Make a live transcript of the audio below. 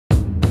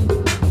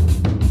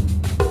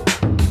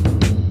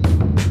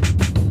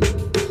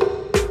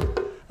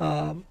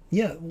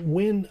Yeah,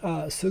 when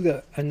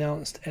Suga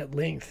announced at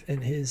length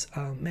in his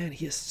man,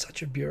 he is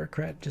such a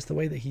bureaucrat. Just the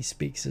way that he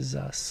speaks is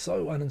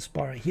so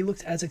uninspiring. He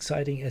looks as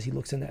exciting as he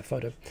looks in that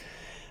photo.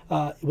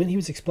 When he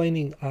was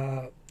explaining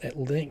at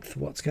length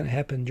what's going to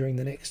happen during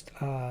the next,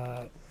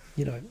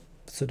 you know,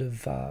 sort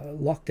of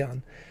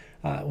lockdown,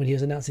 when he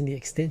was announcing the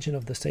extension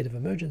of the state of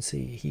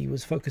emergency, he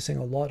was focusing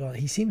a lot on.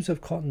 He seems to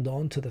have cottoned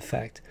on to the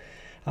fact.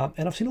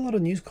 And I've seen a lot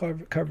of news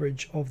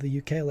coverage of the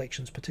UK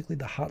elections, particularly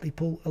the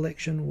Hartlepool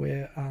election,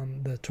 where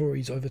the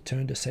Tories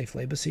overturned a safe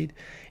Labour seat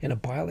in a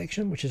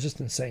by-election, which is just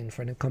insane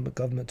for an incumbent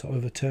government to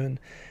overturn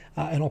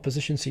an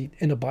opposition seat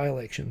in a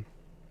by-election.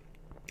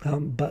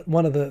 But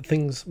one of the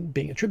things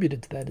being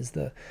attributed to that is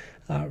the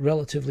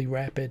relatively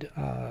rapid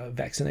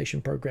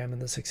vaccination program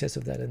and the success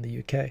of that in the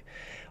UK.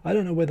 I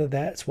don't know whether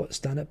that's what's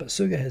done it, but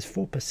Suga has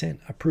 4%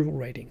 approval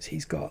ratings.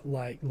 He's got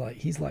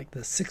he's like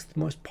the sixth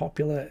most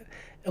popular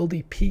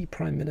LDP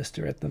prime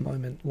minister at the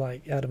moment,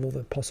 like out of all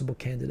the possible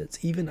candidates.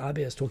 Even Abe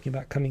is talking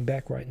about coming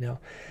back right now.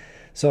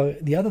 So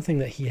the other thing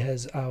that he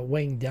has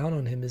weighing down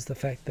on him is the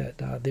fact that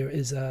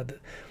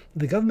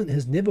the government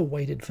has never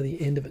waited for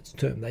the end of its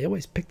term. They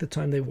always pick the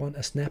time they want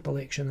a snap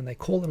election, and they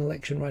call an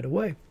election right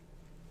away.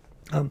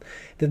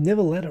 They've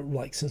never let it,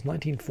 like since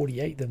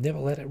 1948, they've never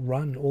let it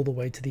run all the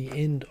way to the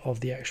end of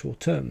the actual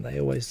term. They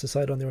always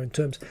decide on their own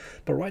terms.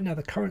 But right now,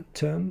 the current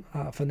term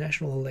for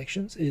national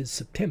elections is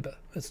September.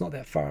 It's not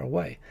that far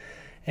away.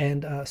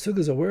 And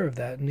Suga's aware of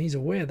that, and he's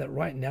aware that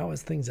right now,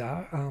 as things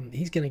are,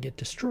 he's going to get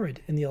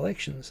destroyed in the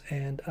elections.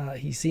 And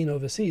he's seen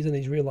overseas, and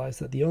he's realized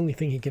that the only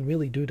thing he can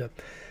really do to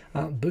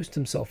boost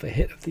himself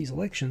ahead of these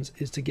elections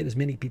is to get as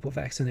many people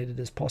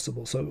vaccinated as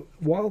possible. So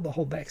while the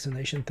whole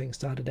vaccination thing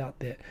started out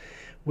there,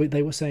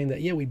 they were saying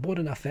that, yeah, we bought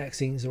enough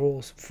vaccines, they're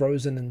all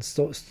frozen and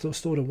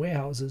stored in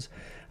warehouses.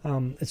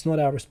 It's not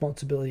our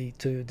responsibility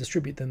to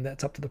distribute them.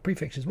 That's up to the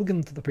prefectures. We'll give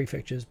them to the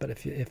prefectures, but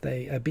if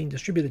they are being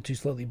distributed too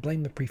slowly,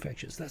 blame the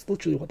prefectures. That's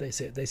literally what they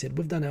said. They said,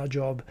 we've done our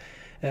job.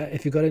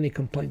 If you've got any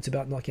complaints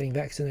about not getting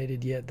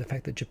vaccinated yet, the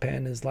fact that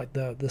Japan is like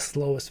the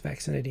slowest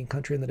vaccinating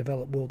country in the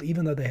developed world,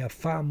 even though they have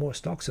far more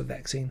stocks of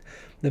vaccine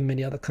than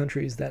many other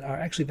countries that are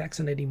actually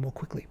vaccinating more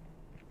quickly.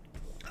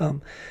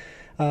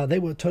 They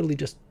were totally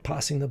just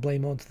passing the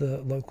blame on to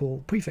the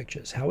local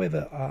prefectures.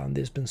 However,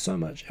 there's been so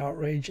much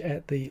outrage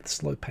at the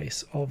slow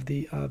pace of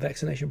the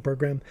vaccination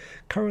program.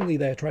 Currently,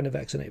 they are trying to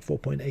vaccinate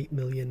 4.8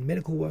 million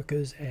medical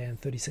workers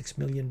and 36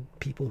 million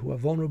people who are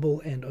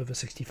vulnerable and over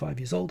 65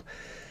 years old.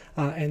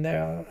 And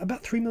there are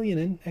about 3 million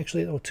in,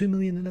 actually, or 2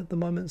 million in at the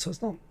moment, so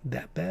it's not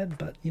that bad,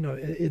 but, you know,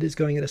 it is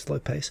going at a slow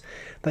pace.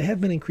 They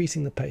have been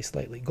increasing the pace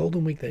lately.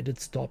 Golden Week, they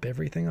did stop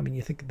everything. I mean,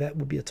 you think that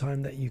would be a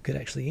time that you could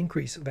actually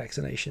increase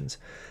vaccinations,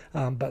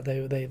 but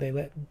they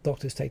let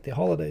doctors take their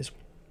holidays.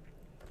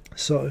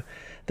 So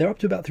they're up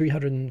to about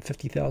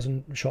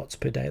 350,000 shots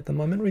per day at the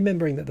moment,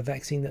 remembering that the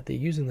vaccine that they're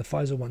using, the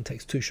Pfizer one,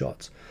 takes 2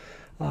 shots.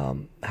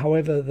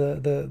 However,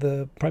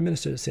 the Prime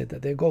Minister has said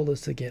that their goal is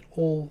to get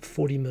all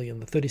 40 million,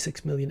 the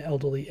 36 million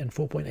elderly and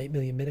 4.8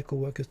 million medical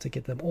workers, to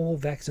get them all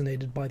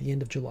vaccinated by the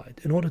end of July.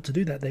 In order to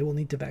do that, they will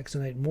need to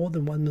vaccinate more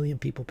than 1 million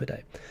people per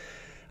day.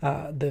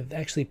 They've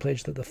actually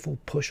pledged that the full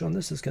push on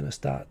this is going to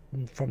start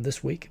from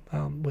this week,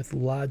 with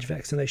large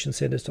vaccination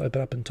centers to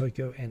open up in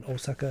Tokyo and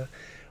Osaka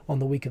on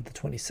the week of the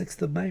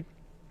 26th of May.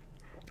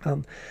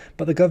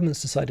 But the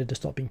government's decided to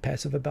stop being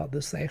passive about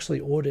this. They actually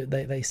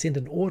they sent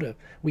an order.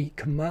 We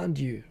command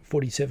you,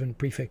 47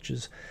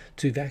 prefectures,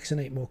 to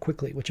vaccinate more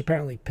quickly, which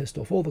apparently pissed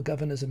off all the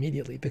governors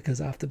immediately,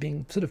 because after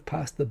being sort of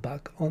passed the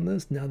buck on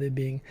this, now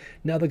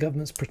the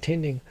government's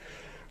pretending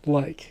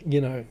like,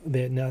 you know,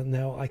 they're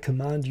now I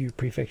command you,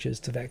 prefectures,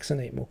 to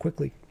vaccinate more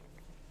quickly.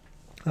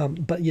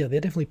 But yeah,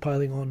 they're definitely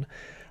piling on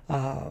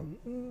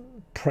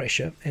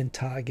pressure and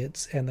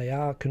targets, and they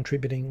are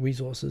contributing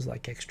resources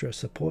like extra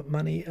support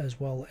money as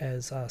well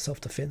as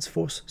self-defense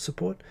force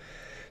support.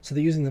 So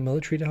they're using the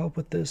military to help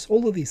with this.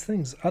 All of these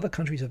things other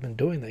countries have been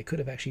doing. They could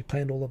have actually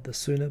planned all of this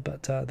sooner,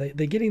 but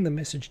they're getting the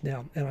message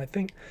now. And I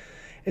think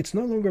it's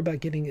no longer about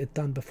getting it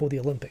done before the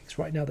Olympics.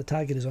 Right now, the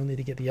target is only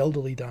to get the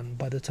elderly done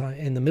by the time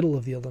in the middle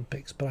of the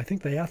Olympics. But I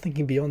think they are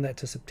thinking beyond that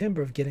to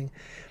September of getting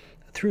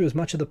through as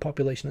much of the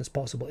population as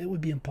possible. It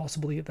would be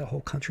impossible to get the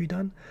whole country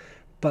done,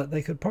 but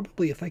they could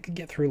probably, if they could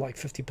get through like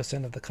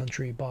 50% of the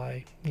country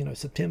by, you know,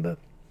 September,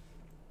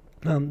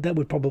 that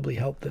would probably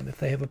help them. If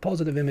they have a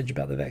positive image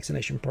about the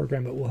vaccination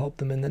program, it will help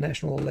them in the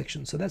national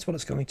election. So that's what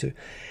it's going to.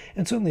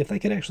 And certainly if they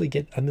could actually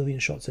get 1 million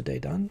shots a day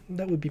done,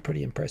 that would be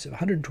pretty impressive.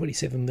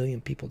 127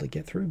 million people to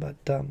get through, but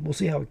we'll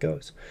see how it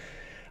goes.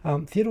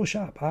 Theodore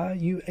Sharp, are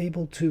you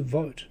able to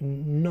vote?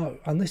 No,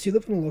 unless you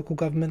live in a local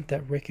government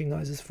that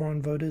recognizes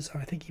foreign voters.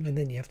 I think even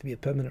then you have to be a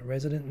permanent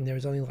resident, and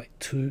there's only like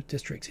 2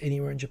 districts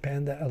anywhere in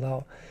Japan that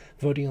allow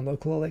voting in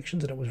local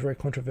elections, and it was very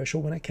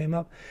controversial when it came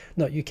up.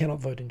 No, you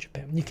cannot vote in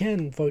Japan. You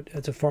can vote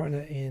as a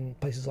foreigner in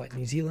places like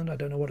New Zealand. I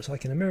don't know what it's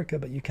like in America,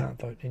 but you can't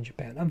vote in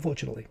Japan,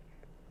 unfortunately.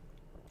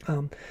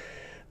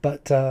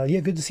 But yeah,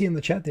 good to see you in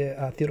the chat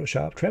there, Theodore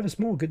Sharp. Travis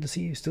Moore, good to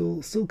see you.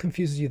 Still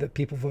confuses you that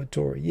people vote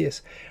Tory.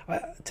 Yes,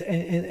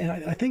 and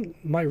I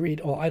think my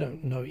read, I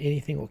don't know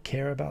anything or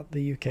care about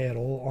the UK at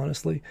all,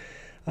 honestly.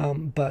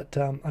 But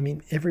I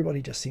mean,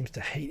 everybody just seems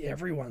to hate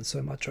everyone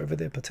so much over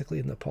there,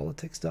 particularly in the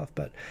politics stuff.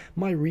 But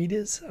my read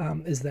is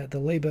that the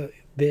Labour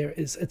there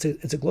it's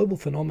a global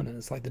phenomenon.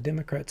 It's like the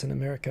Democrats in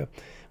America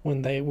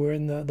when they were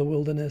in the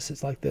wilderness.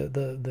 It's like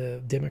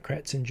the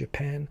Democrats in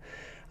Japan.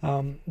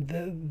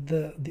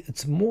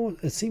 It's more.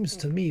 It seems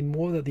to me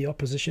more that the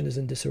opposition is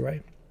in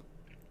disarray.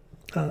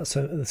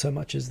 So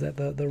much as that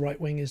the right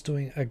wing is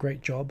doing a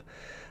great job,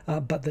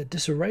 but the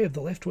disarray of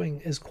the left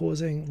wing is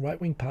causing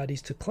right wing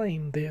parties to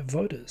claim their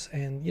voters,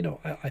 and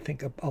I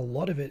think a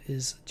lot of it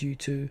is due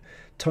to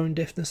tone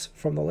deafness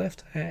from the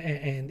left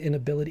and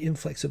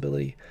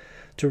inflexibility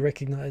to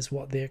recognize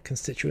what their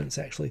constituents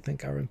actually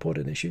think are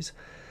important issues.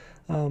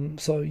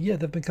 So yeah,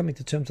 they've been coming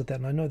to terms with that,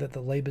 and I know that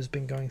the Labour's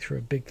been going through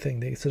a big thing.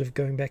 They're sort of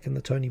going back in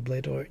the Tony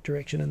Blair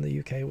direction in the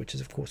UK, which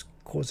is of course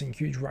causing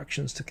huge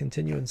ructions to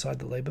continue inside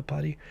the Labour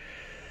Party.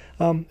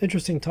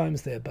 Interesting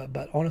times there,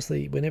 but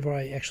honestly, whenever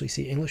I actually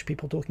see English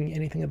people talking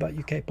anything about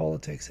UK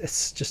politics,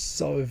 it's just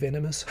so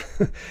venomous.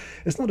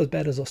 It's not as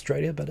bad as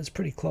Australia, but it's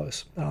pretty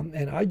close,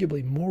 and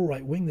arguably more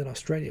right-wing than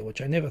Australia,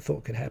 which I never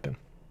thought could happen.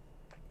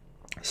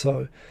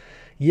 So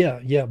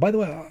yeah. By the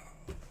way,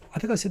 I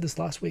think I said this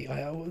last week.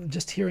 I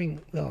just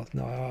hearing. Oh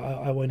no,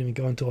 I won't even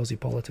go into Aussie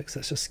politics.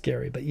 That's just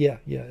scary. But yeah,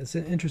 it's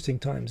interesting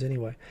times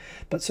anyway.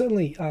 But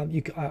certainly,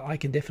 I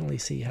can definitely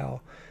see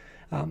how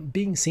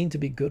being seen to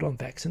be good on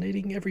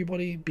vaccinating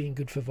everybody, being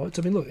good for votes.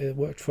 I mean, look, it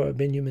worked for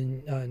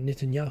Benjamin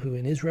Netanyahu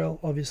in Israel.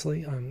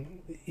 Obviously,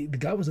 the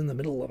guy was in the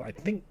middle of, I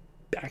think,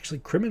 actually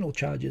criminal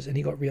charges, and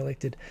he got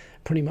re-elected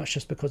pretty much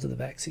just because of the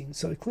vaccine.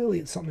 So clearly,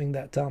 it's something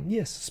that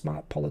yes,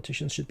 smart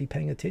politicians should be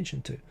paying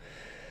attention to.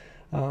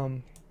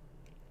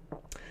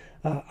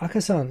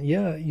 Akasan,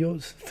 yeah, your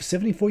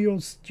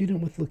 74-year-old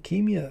student with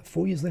leukemia,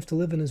 4 years left to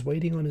live and is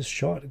waiting on his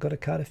shot. Got a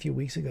card a few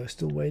weeks ago,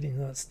 still waiting.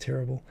 Oh, that's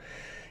terrible.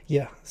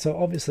 Yeah, so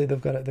obviously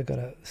they've got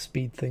to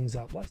speed things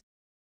up.